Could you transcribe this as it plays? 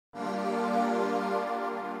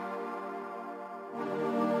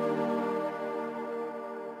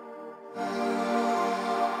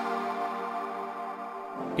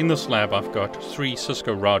In this lab, I've got 3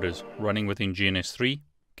 Cisco routers running within GNS3,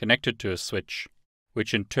 connected to a switch,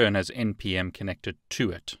 which in turn has NPM connected to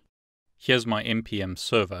it. Here's my NPM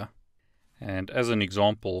server, and as an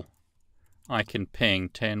example, I can ping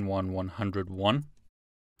 10.1.101,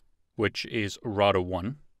 which is router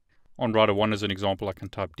 1. On router 1, as an example, I can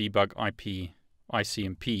type debug IP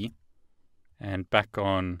ICMP, and back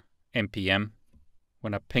on NPM,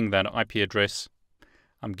 when I ping that IP address,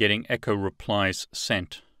 I'm getting echo replies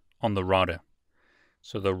sent on the router.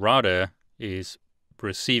 So the router is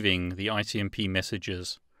receiving the ICMP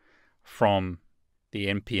messages from the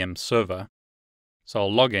NPM server. So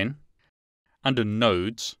I'll log in. Under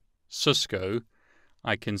nodes, Cisco,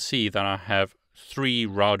 I can see that I have 3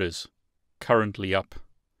 routers currently up.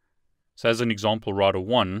 So as an example, router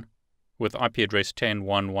 1 with IP address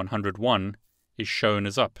 10.1.101 is shown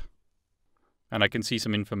as up. And I can see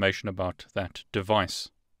some information about that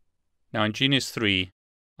device. Now in GNS3,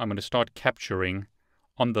 I'm going to start capturing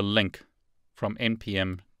on the link from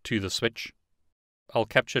NPM to the switch. I'll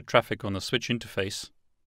capture traffic on the switch interface.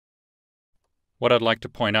 What I'd like to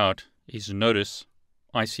point out is notice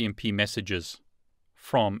ICMP messages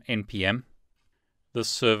from NPM. This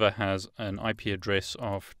server has an IP address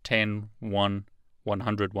of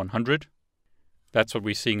 10.1.100.100. That's what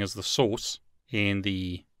we're seeing as the source in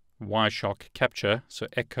the Wireshark capture, so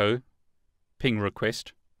echo, ping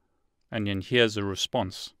request, and then here's a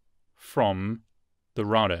response from the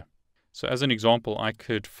router. So as an example, I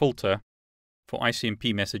could filter for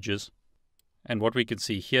ICMP messages, and what we can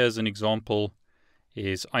see here as an example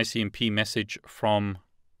is ICMP message from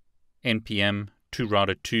NPM to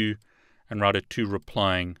router 2, and router 2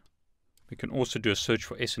 replying. We can also do a search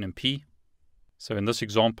for SNMP. So in this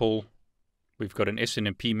example, we've got an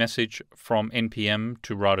SNMP message from NPM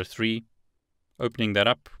to router 3. Opening that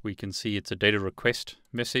up, we can see it's a data request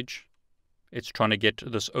message. It's trying to get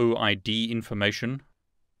this OID information.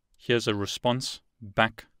 Here's a response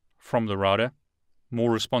back from the router.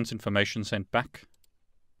 More response information sent back.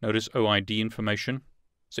 Notice OID information.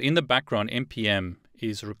 So in the background, NPM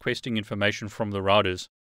is requesting information from the routers.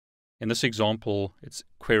 In this example, it's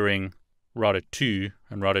querying router 2,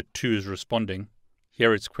 and router 2 is responding.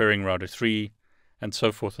 Here it's querying router 3, and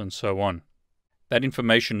so forth and so on. That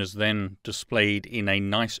information is then displayed in a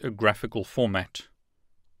nice graphical format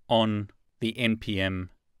on the NPM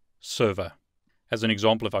server. As an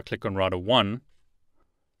example, if I click on router 1,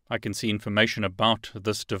 I can see information about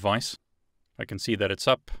this device. I can see that it's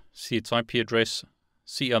up, see its IP address,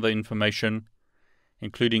 see other information,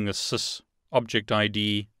 including the sys object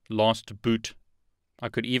ID, last boot. I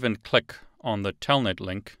could even click on the telnet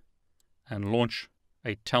link and launch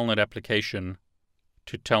a telnet application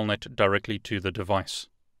to telnet directly to the device.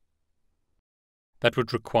 That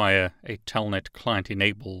would require a telnet client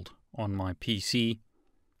enabled on my PC.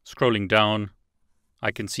 Scrolling down,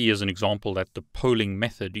 I can see as an example that the polling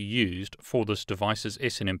method used for this device is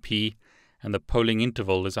SNMP, and the polling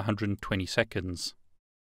interval is 120 seconds.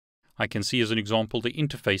 I can see as an example the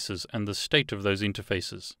interfaces and the state of those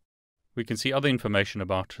interfaces. We can see other information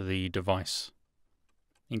about the device,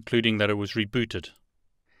 including that it was rebooted.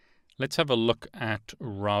 Let's have a look at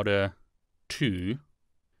router 2.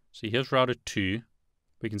 So here's router 2.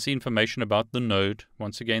 We can see information about the node,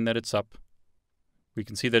 once again that it's up. We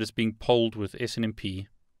can see that it's being polled with SNMP.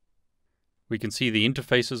 We can see the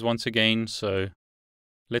interfaces once again, so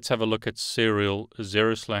let's have a look at serial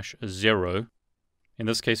 0/0. In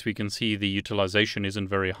this case, we can see the utilization isn't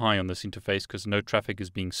very high on this interface because no traffic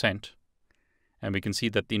is being sent. And we can see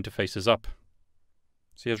that the interface is up.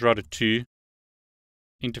 So here's router 2,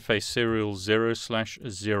 interface serial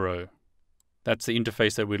 0/0. That's the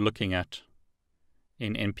interface that we're looking at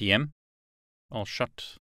in NPM. I'll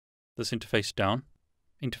shut this interface down.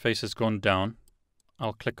 Interface has gone down.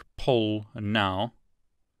 I'll click poll now.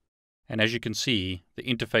 And as you can see, the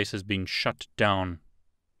interface has been shut down.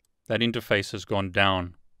 That interface has gone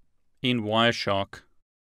down. In Wireshark,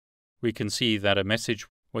 we can see that a message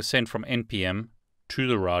was sent from NPM to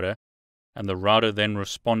the router, and the router then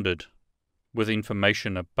responded with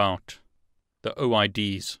information about the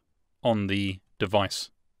OIDs on the device.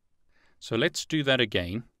 So let's do that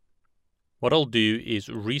again. What I'll do is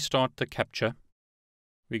restart the capture.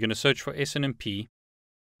 We're going to search for SNMP,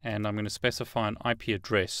 and I'm going to specify an IP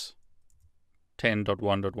address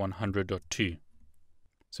 10.1.100.2.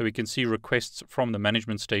 So we can see requests from the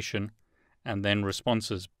management station and then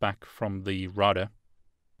responses back from the router.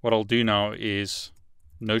 What I'll do now is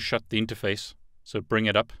no shut the interface, so bring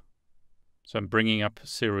it up. So I'm bringing up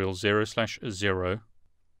serial 0/0.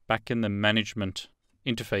 Back in the management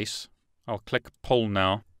interface, I'll click poll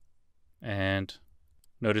now, and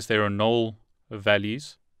notice there are null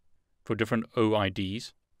values. for different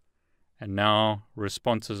OIDs. And now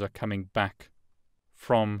responses are coming back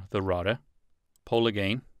from the router. Poll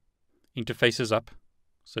again. Interface is up,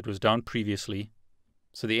 so it was down previously.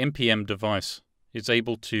 So the NPM device is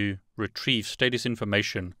able to retrieve status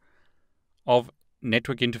information of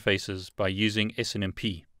network interfaces by using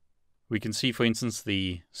SNMP. We can see, for instance,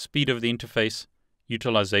 the speed of the interface,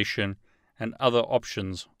 utilization, and other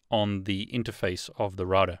options on the interface of the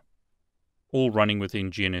router, all running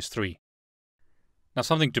within GNS3. Now,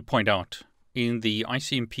 something to point out, in the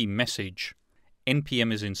ICMP message,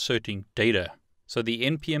 NPM is inserting data. So the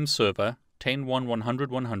NPM server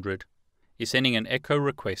 10.1.100.100 is sending an echo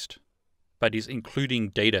request, but is including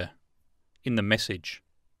data in the message.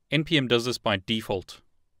 NPM does this by default.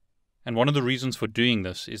 And one of the reasons for doing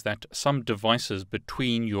this is that some devices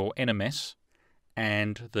between your NMS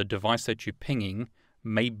and the device that you're pinging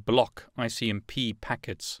may block ICMP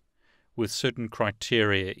packets with certain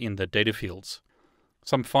criteria in the data fields.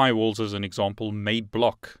 Some firewalls, as an example, may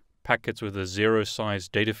block packets with a zero-size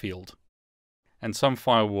data field. And some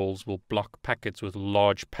firewalls will block packets with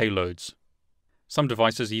large payloads. Some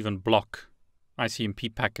devices even block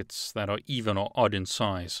ICMP packets that are even or odd in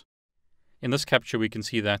size. In this capture, we can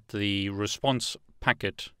see that the response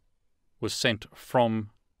packet was sent from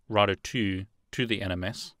router 2 to the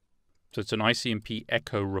NMS. So it's an ICMP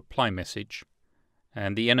echo reply message.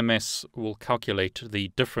 And the NMS will calculate the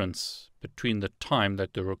difference between the time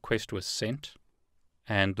that the request was sent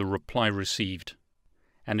and the reply received.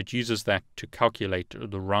 And it uses that to calculate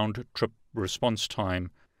the round-trip response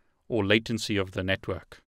time or latency of the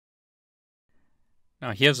network.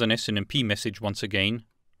 Now here's an SNMP message once again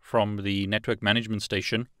from the network management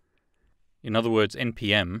station. In other words,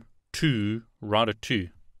 NPM to router 2,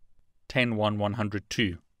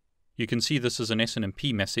 10.1.100.2. You can see this is an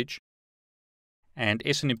SNMP message, and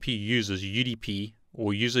SNMP uses UDP,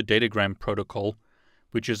 or User Datagram Protocol,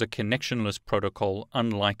 which is a connectionless protocol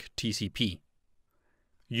unlike TCP.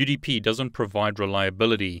 UDP doesn't provide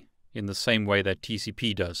reliability in the same way that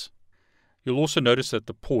TCP does. You'll also notice that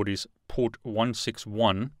the port is port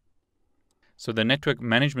 161. So the network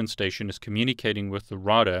management station is communicating with the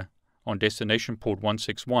router on destination port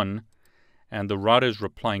 161, and the router is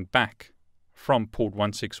replying back from port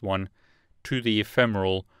 161 to the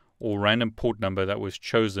ephemeral or random port number that was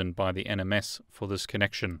chosen by the NMS for this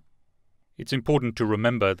connection. It's important to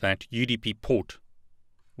remember that UDP port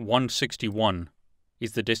 161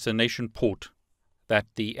 is the destination port that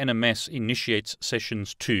the NMS initiates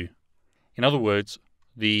sessions to. In other words,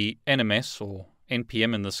 the NMS, or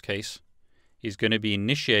NPM in this case, is going to be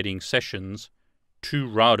initiating sessions to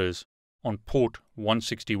routers on port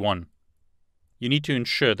 161. You need to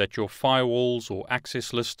ensure that your firewalls or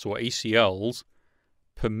access lists or ACLs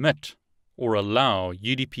permit or allow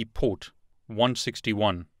UDP port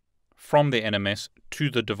 161 from the NMS to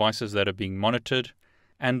the devices that are being monitored,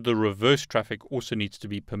 and the reverse traffic also needs to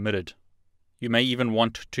be permitted. You may even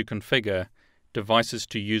want to configure devices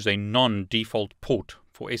to use a non-default port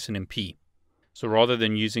for SNMP. So rather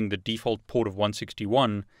than using the default port of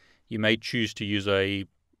 161, you may choose to use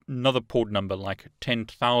another port number like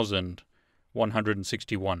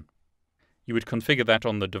 10,161. You would configure that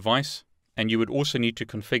on the device, and you would also need to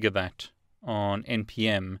configure that on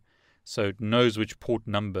NPM so it knows which port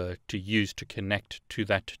number to use to connect to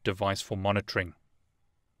that device for monitoring.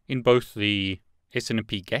 In both the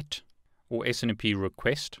SNMP GET or SNMP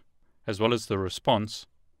request, as well as the response,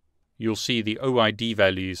 you'll see the OID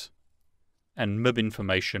values and MIB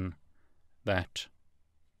information that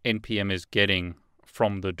NPM is getting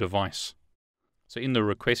from the device. So in the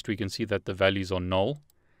request, we can see that the values are null,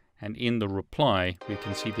 and in the reply, we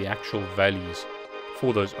can see the actual values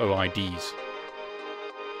for those OIDs.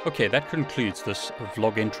 Okay, that concludes this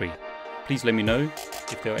vlog entry. Please let me know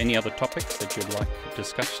if there are any other topics that you'd like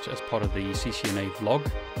discussed as part of the CCNA vlog.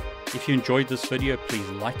 If you enjoyed this video, please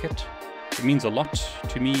like it. It means a lot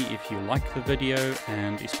to me if you like the video,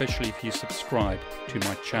 and especially if you subscribe to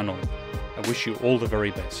my channel. I wish you all the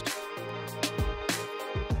very best.